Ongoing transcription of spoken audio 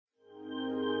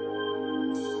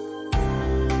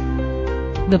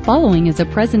The following is a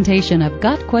presentation of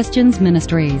Got Questions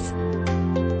Ministries.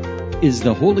 Is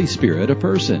the Holy Spirit a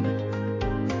person?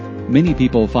 Many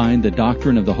people find the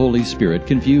doctrine of the Holy Spirit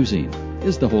confusing.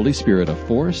 Is the Holy Spirit a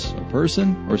force, a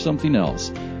person, or something else?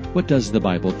 What does the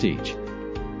Bible teach?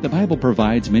 The Bible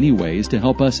provides many ways to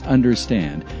help us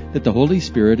understand that the Holy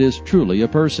Spirit is truly a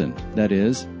person. That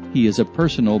is, He is a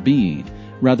personal being,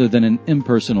 rather than an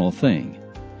impersonal thing.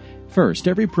 First,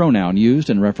 every pronoun used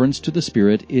in reference to the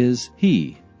Spirit is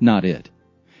He, not it.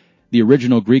 The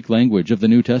original Greek language of the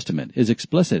New Testament is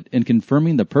explicit in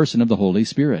confirming the person of the Holy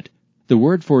Spirit. The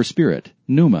word for Spirit,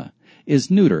 pneuma,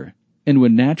 is neuter, and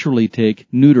would naturally take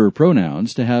neuter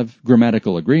pronouns to have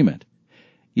grammatical agreement.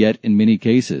 Yet, in many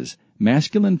cases,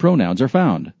 masculine pronouns are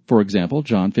found. For example,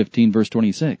 John 15, verse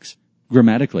 26.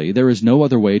 Grammatically, there is no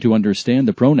other way to understand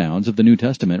the pronouns of the New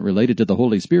Testament related to the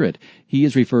Holy Spirit. He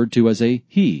is referred to as a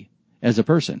He, as a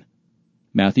person.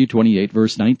 Matthew 28,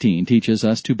 verse 19 teaches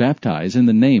us to baptize in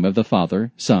the name of the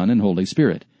Father, Son, and Holy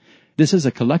Spirit. This is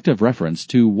a collective reference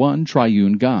to one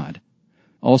triune God.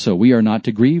 Also, we are not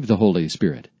to grieve the Holy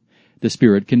Spirit. The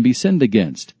Spirit can be sinned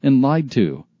against and lied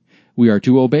to. We are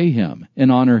to obey Him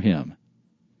and honor Him.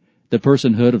 The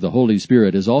personhood of the Holy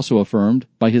Spirit is also affirmed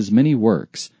by His many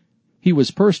works. He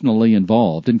was personally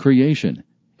involved in creation,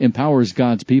 empowers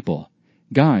God's people,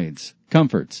 guides,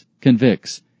 comforts,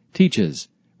 convicts, teaches,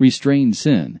 restrains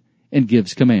sin, and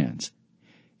gives commands.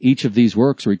 Each of these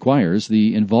works requires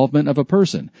the involvement of a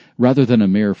person rather than a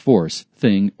mere force,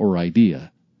 thing, or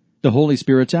idea. The Holy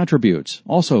Spirit's attributes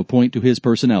also point to His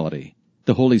personality.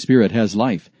 The Holy Spirit has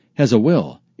life, has a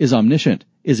will, is omniscient,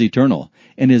 is eternal,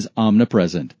 and is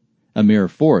omnipresent. A mere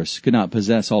force could not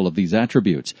possess all of these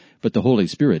attributes, but the Holy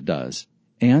Spirit does.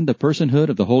 And the personhood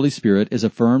of the Holy Spirit is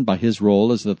affirmed by His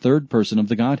role as the third person of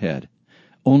the Godhead.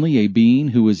 Only a being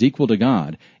who is equal to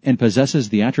God and possesses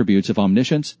the attributes of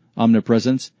omniscience,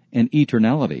 omnipresence, and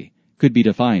eternality could be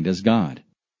defined as God.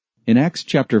 In Acts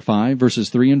chapter 5,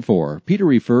 verses 3 and 4, Peter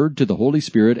referred to the Holy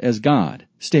Spirit as God,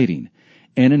 stating,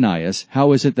 "Ananias,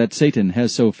 how is it that Satan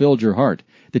has so filled your heart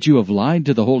that you have lied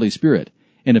to the Holy Spirit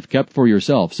and have kept for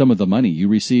yourself some of the money you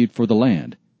received for the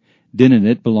land? Didn't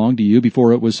it belong to you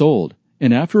before it was sold?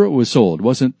 And after it was sold,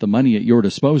 wasn't the money at your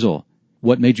disposal?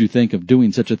 What made you think of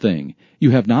doing such a thing? You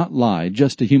have not lied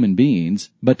just to human beings,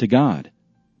 but to God."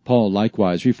 Paul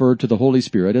likewise referred to the Holy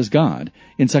Spirit as God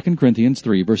in 2 Corinthians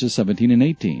 3, verses 17 and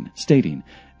 18, stating,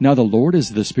 "Now the Lord is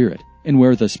the Spirit, and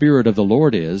where the Spirit of the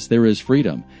Lord is, there is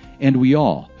freedom. And we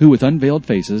all, who with unveiled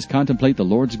faces contemplate the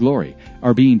Lord's glory,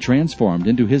 are being transformed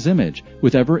into His image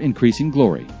with ever-increasing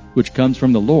glory, which comes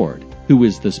from the Lord, who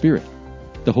is the Spirit."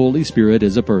 The Holy Spirit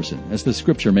is a person, as the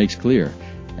Scripture makes clear.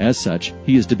 As such,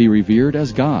 He is to be revered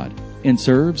as God and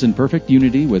serves in perfect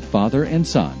unity with Father and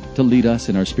Son to lead us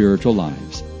in our spiritual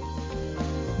lives.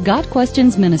 Got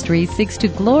Questions Ministry seeks to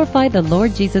glorify the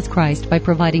Lord Jesus Christ by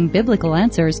providing biblical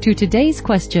answers to today's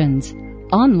questions.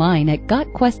 Online at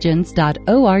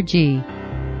gotquestions.org.